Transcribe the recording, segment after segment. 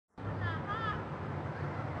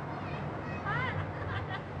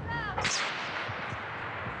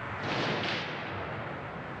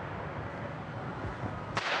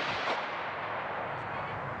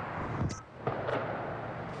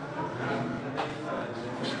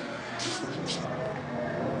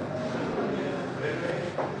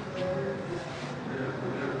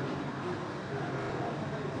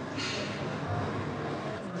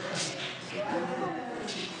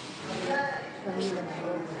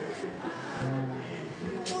The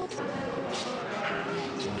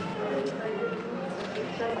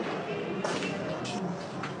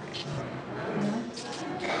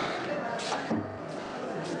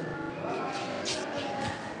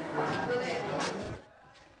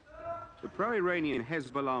pro-Iranian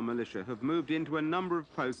Hezbollah militia have moved into a number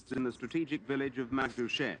of posts in the strategic village of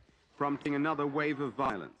Maghdoushe, prompting another wave of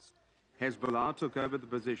violence. Hezbollah took over the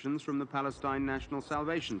positions from the Palestine National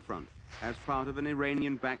Salvation Front as part of an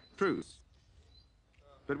Iranian-backed truce.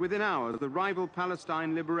 But within hours, the rival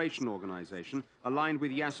Palestine Liberation Organization, aligned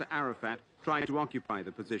with Yasser Arafat, tried to occupy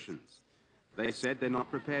the positions. They said they're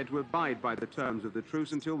not prepared to abide by the terms of the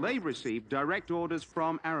truce until they've received direct orders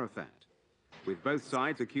from Arafat. With both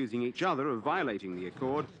sides accusing each other of violating the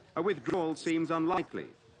accord, a withdrawal seems unlikely.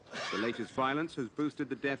 The latest violence has boosted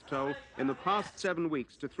the death toll in the past 7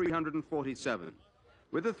 weeks to 347.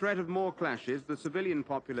 With the threat of more clashes, the civilian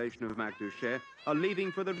population of Maghdoushe are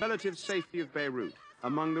leaving for the relative safety of Beirut.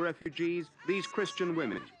 Among the refugees, these Christian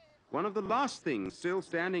women. One of the last things still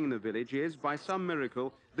standing in the village is, by some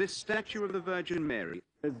miracle, this statue of the Virgin Mary.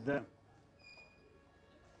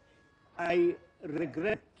 I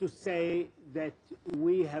regret to say that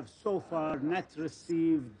we have so far not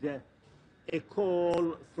received a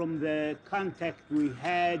call from the contact we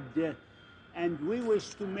had, and we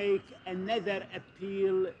wish to make another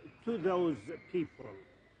appeal to those people.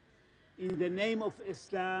 In the name of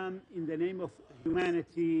Islam, in the name of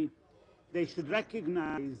humanity, they should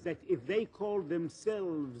recognize that if they call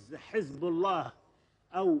themselves Hezbollah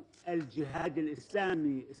or al-Jihad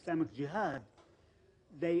al-Islami, Islamic Jihad,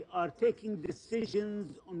 they are taking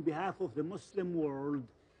decisions on behalf of the Muslim world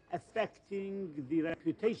affecting the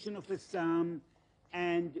reputation of Islam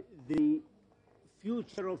and the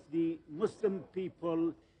future of the Muslim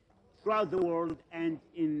people throughout the world and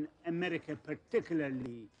in America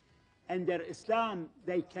particularly. Under Islam,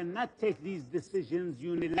 they cannot take these decisions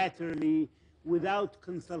unilaterally without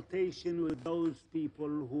consultation with those people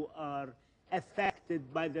who are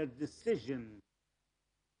affected by their decision.